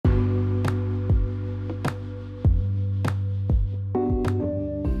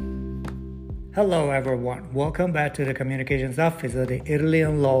Hello everyone, welcome back to the Communications Office of the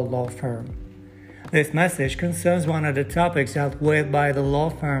Italian law firm. This message concerns one of the topics dealt with by the law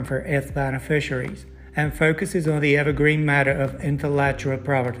firm for its beneficiaries and focuses on the evergreen matter of intellectual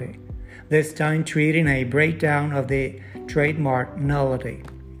property, this time treating a breakdown of the trademark nullity.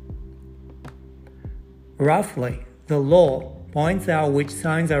 Roughly, the law points out which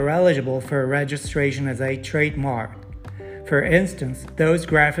signs are eligible for registration as a trademark. For instance, those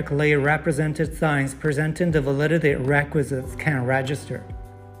graphically represented signs presenting the validity requisites can register.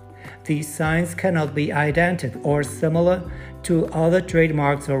 These signs cannot be identical or similar to other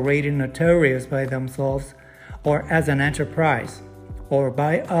trademarks already notorious by themselves or as an enterprise, or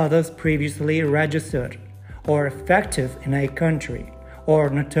by others previously registered, or effective in a country, or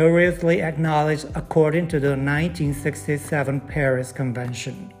notoriously acknowledged according to the 1967 Paris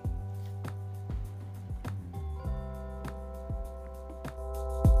Convention.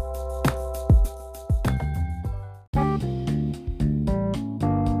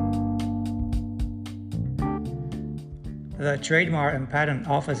 The Trademark and Patent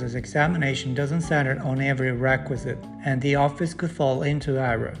Office's examination doesn't center on every requisite, and the office could fall into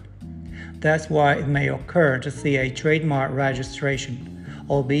error. That's why it may occur to see a trademark registration,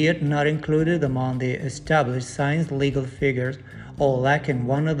 albeit not included among the established science legal figures or lacking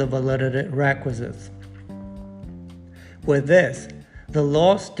one of the validity requisites. With this, the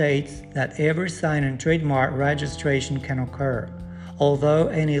law states that every sign and trademark registration can occur, although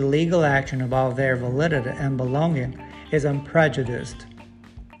any legal action about their validity and belonging is unprejudiced.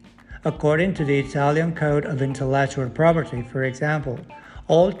 According to the Italian Code of Intellectual Property, for example,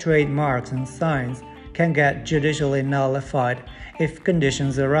 all trademarks and signs can get judicially nullified if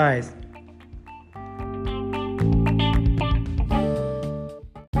conditions arise.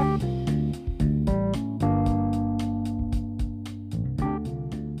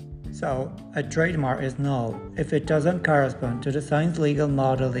 So, a trademark is null if it doesn't correspond to the sign's legal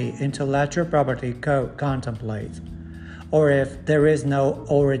model the Intellectual Property Code contemplates, or if there is no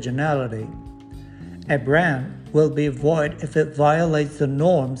originality. A brand will be void if it violates the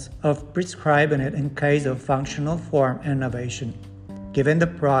norms of prescribing it in case of functional form innovation, giving the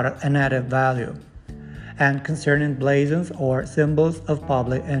product an added value, and concerning blazons or symbols of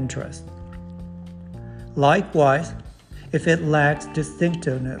public interest. Likewise, if it lacks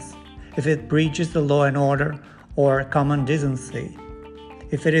distinctiveness, if it breaches the law and order or common decency,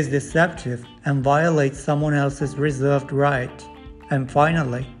 if it is deceptive and violates someone else's reserved right, and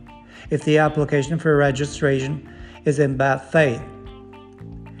finally, if the application for registration is in bad faith.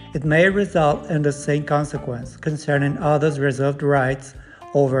 It may result in the same consequence concerning others' reserved rights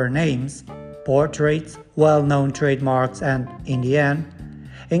over names, portraits, well-known trademarks, and, in the end,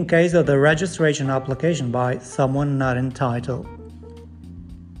 in case of the registration application by someone not entitled.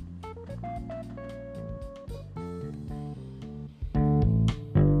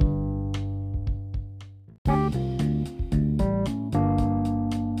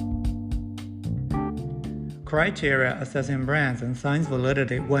 Criteria assessing brands and signs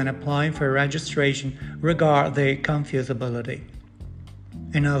validity when applying for registration regard their confusability.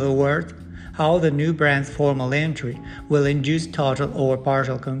 In other words, how the new brand's formal entry will induce total or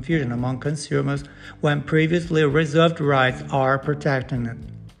partial confusion among consumers when previously reserved rights are protecting it.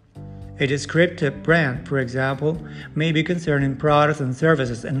 A descriptive brand, for example, may be concerning products and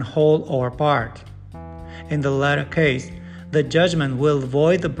services in whole or part. In the latter case, the judgment will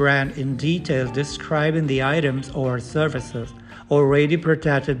void the brand in detail describing the items or services already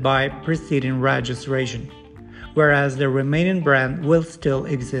protected by preceding registration, whereas the remaining brand will still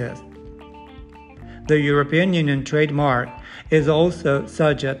exist. The European Union trademark is also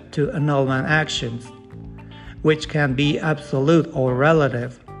subject to annulment actions, which can be absolute or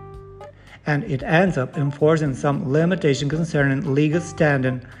relative, and it ends up enforcing some limitation concerning legal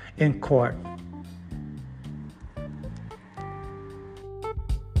standing in court.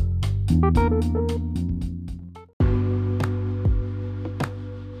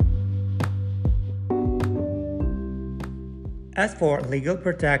 As for legal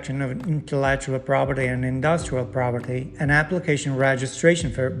protection of intellectual property and industrial property, an application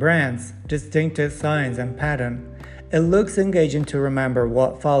registration for brands, distinctive signs, and patent, it looks engaging to remember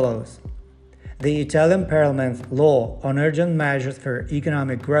what follows. The Italian Parliament's law on urgent measures for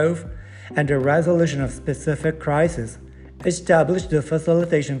economic growth and the resolution of specific crises established the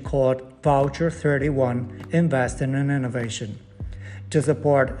facilitation called Voucher 31 Investing in Innovation to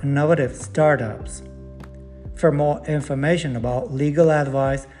support innovative startups. For more information about legal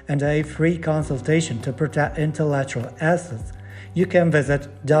advice and a free consultation to protect intellectual assets, you can visit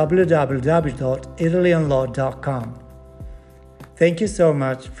www.italianlaw.com. Thank you so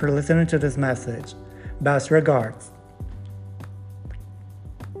much for listening to this message. Best regards.